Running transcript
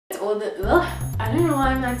all the I don't know why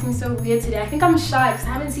I'm acting so weird today. I think I'm shy because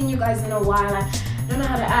I haven't seen you guys in a while. I don't know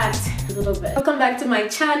how to act a little bit. Welcome back to my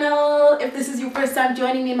channel. If this is your first time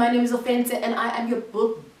joining me, my name is Offense and I am your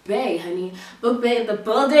book bae, honey. Book bae in the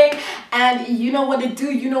building, and you know what it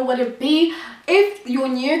do, you know what it be. If you're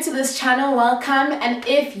new to this channel, welcome, and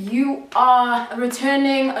if you are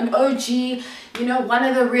returning, an OG, you know, one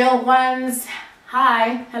of the real ones,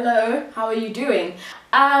 hi, hello, how are you doing?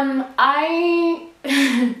 I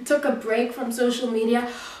took a break from social media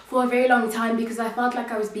for a very long time because I felt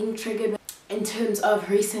like I was being triggered in terms of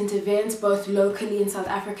recent events, both locally in South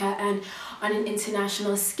Africa and on an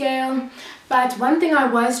international scale. But one thing I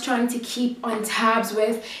was trying to keep on tabs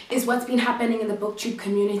with is what's been happening in the BookTube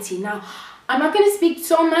community. Now, I'm not going to speak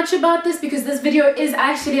so much about this because this video is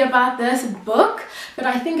actually about this book, but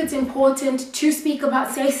I think it's important to speak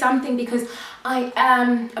about, say something, because I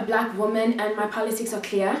am a black woman and my politics are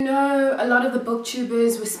clear. You know, a lot of the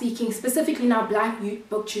booktubers were speaking, specifically now black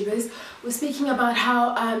booktubers, were speaking about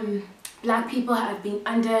how black people have been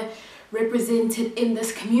underrepresented in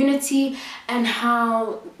this community and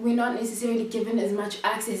how we're not necessarily given as much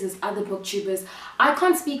access as other booktubers. I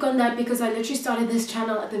can't speak on that because I literally started this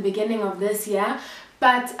channel at the beginning of this year,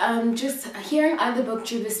 but just hearing other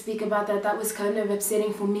booktubers speak about that was kind of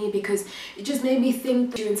upsetting for me because it just made me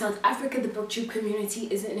think that in South Africa the booktube community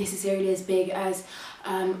isn't necessarily as big as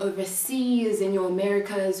overseas in your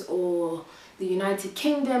Americas or the United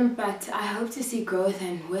Kingdom, but I hope to see growth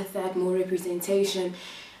and with that more representation,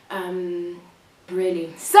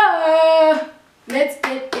 really. So let's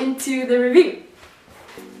get into the review.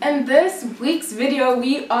 In this week's video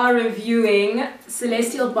we are reviewing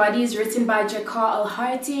Celestial Bodies, written by Jokha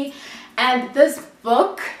Alharthi, and this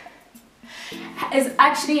book is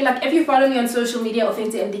actually, like, if you follow me on social media,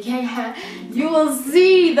 Offense MDK, you will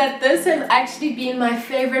see that this has actually been my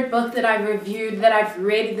favorite book that I've reviewed, that I've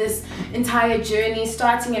read this entire journey,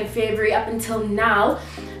 starting in February up until now.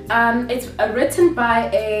 It's written by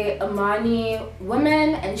a Omani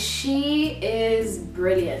woman and she is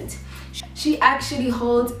brilliant. She actually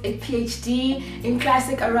holds a PhD in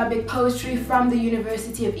classic Arabic poetry from the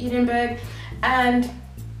University of Edinburgh, and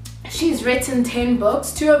she's written 10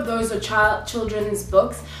 books. 2 of those are children's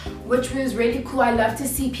books, which was really cool. I love to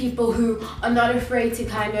see people who are not afraid to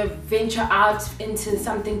kind of venture out into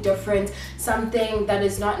something different, something that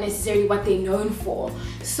is not necessarily what they're known for.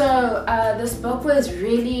 So this book was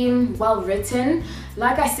really well written.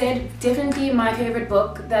 Like I said, definitely my favorite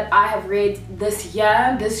book that I have read this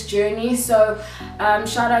year, this journey. So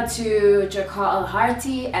shout out to Jokha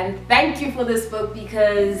Alharthi and thank you for this book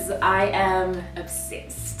because I am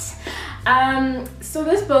obsessed. So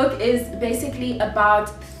this book is basically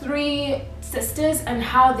about 3 sisters and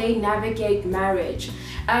how they navigate marriage.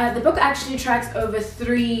 The book actually tracks over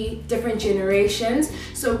 3 different generations.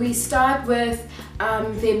 So we start with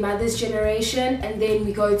their mother's generation, and then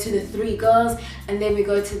we go to the 3 girls, and then we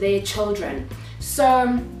go to their children.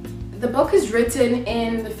 So the book is written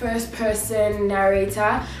in the first person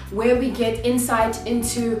narrator, where we get insight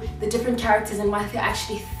into the different characters and what they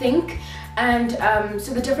actually think. And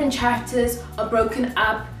so the different chapters are broken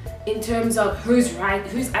up in terms of who's right,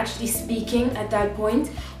 who's actually speaking at that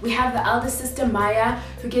point. We have the elder sister Maya,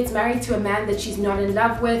 who gets married to a man that she's not in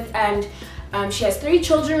love with, and she has 3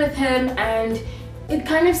 children with him, and it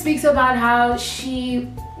kind of speaks about how she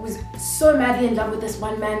was so madly in love with this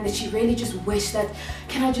one man that she really just wished that,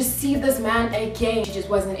 can I just see this man again? She just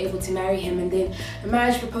wasn't able to marry him, and then the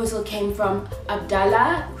marriage proposal came from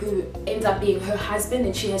Abdallah, who ends up being her husband,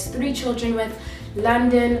 and she has 3 children with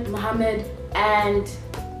London, Muhammad and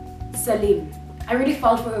Salim. I really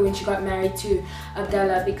felt for her when she got married to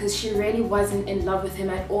Abdallah because she really wasn't in love with him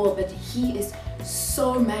at all, but he is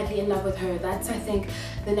so madly in love with her. That's, I think,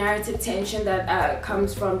 the narrative tension that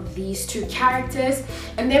comes from these 2 characters.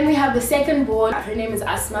 And then we have the second born. Her name is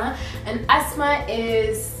Asma, and Asma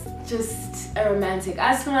is just a romantic.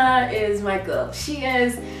 Asma is my girl. She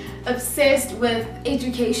is obsessed with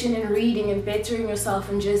education and reading and bettering yourself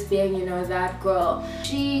and just being, you know, that girl.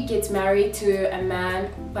 She gets married to a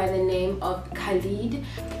man by the name of Khalid.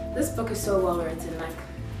 This book is so well written. Like,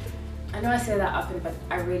 I know I say that often, but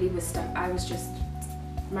I really was stuck. I was just,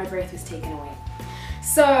 my breath was taken away.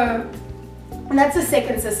 So that's the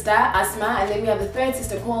second sister, Asma, and then we have the third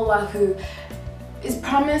sister, Kolwa, who is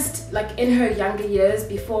promised, like, in her younger years,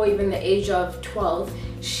 before even the age of 12,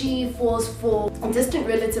 she falls for a distant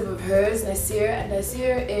relative of hers, Nasir, and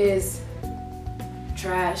Nasir is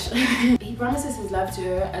trash. He promises his love to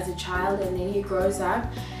her as a child, and then he grows up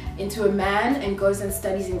into a man and goes and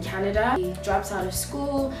studies in Canada. He drops out of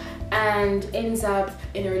school and ends up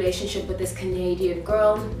in a relationship with this Canadian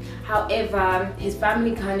girl. However, his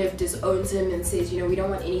family kind of disowns him and says, you know, we don't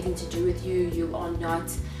want anything to do with you. You are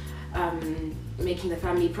not making the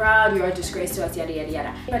family proud. You're a disgrace to us, yada yada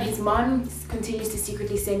yada. But his mom continues to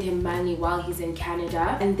secretly send him money while he's in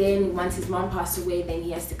Canada. And then once his mom passed away, then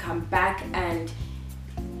he has to come back, and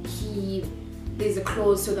there's a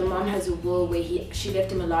clause, so the mom has a will where she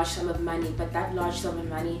left him a large sum of money, but that large sum of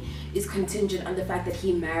money is contingent on the fact that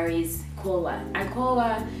he marries Kolwa. And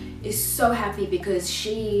Kolwa is so happy because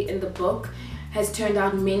she, in the book, has turned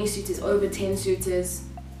out many suitors, over 10 suitors,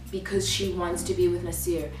 because she wants to be with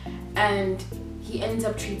Nasir. And he ends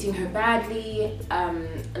up treating her badly.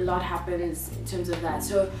 A lot happens in terms of that.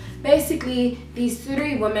 So basically, these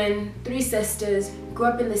three women, three sisters, grew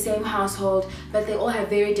up in the same household, but they all have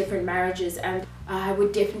very different marriages. And I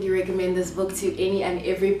would definitely recommend this book to any and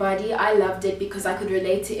everybody. I loved it because I could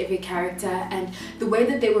relate to every character, and the way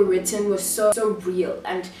that they were written was so real.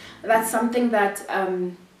 And that's something that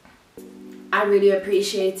I really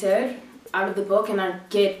appreciated out of the book, and I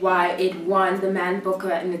get why it won the Man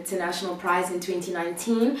Booker International Prize in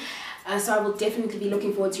 2019. So I will definitely be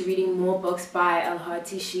looking forward to reading more books by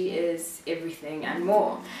Alharthi. She is everything and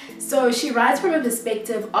more. So she writes from a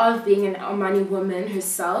perspective of being an Omani woman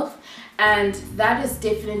herself, and that is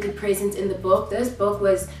definitely present in the book. This book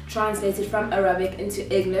was translated from Arabic into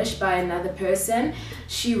English by another person.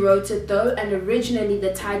 She wrote it though, and originally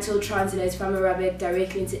the title translates from Arabic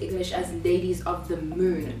directly into English as Ladies of the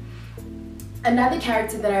Moon. Another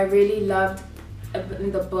character that I really loved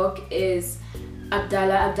in the book is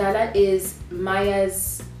Abdallah. Abdallah is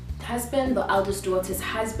Maya's husband, the eldest daughter's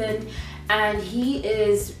husband, and he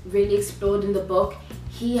is really explored in the book.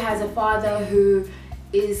 He has a father who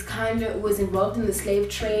was involved in the slave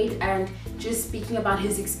trade, and just speaking about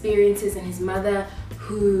his experiences, and his mother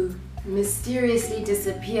who mysteriously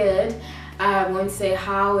disappeared. I won't say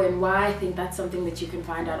how and why. I think that's something that you can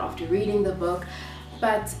find out after reading the book.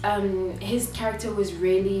 But his character was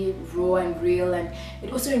really raw and real, and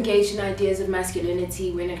it also engaged in ideas of masculinity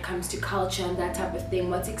when it comes to culture and that type of thing,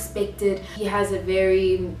 what's expected. He has a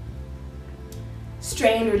very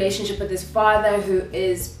strained relationship with his father, who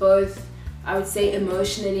is both, I would say,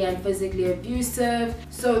 emotionally and physically abusive.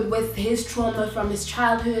 So with his trauma from his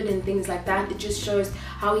childhood and things like that, it just shows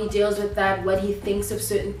how he deals with that, what he thinks of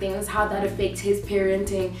certain things, how that affects his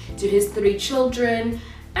parenting to his 3 children.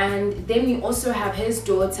 And then we also have his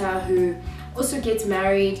daughter, who also gets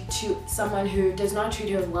married to someone who does not treat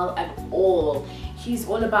her well at all. He's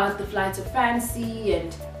all about the flight of fancy,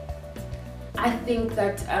 and I think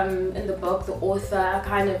that in the book the author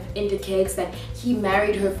kind of indicates that he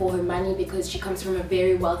married her for her money because she comes from a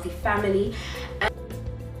very wealthy family.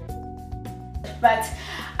 But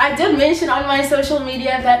I did mention on my social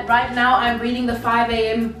media that right now I'm reading the 5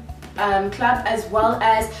 a.m. Club, as well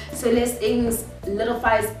as Celeste Ng's Little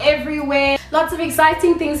Fires Everywhere. Lots of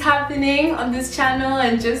exciting things happening on this channel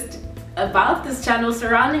and just about this channel,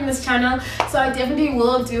 surrounding this channel. So I definitely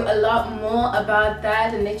will do a lot more about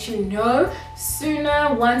that and let you know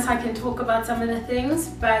sooner once I can talk about some of the things.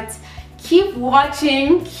 But keep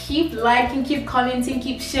watching, keep liking, keep commenting,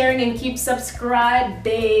 keep sharing, and keep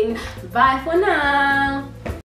subscribing. Bye for now.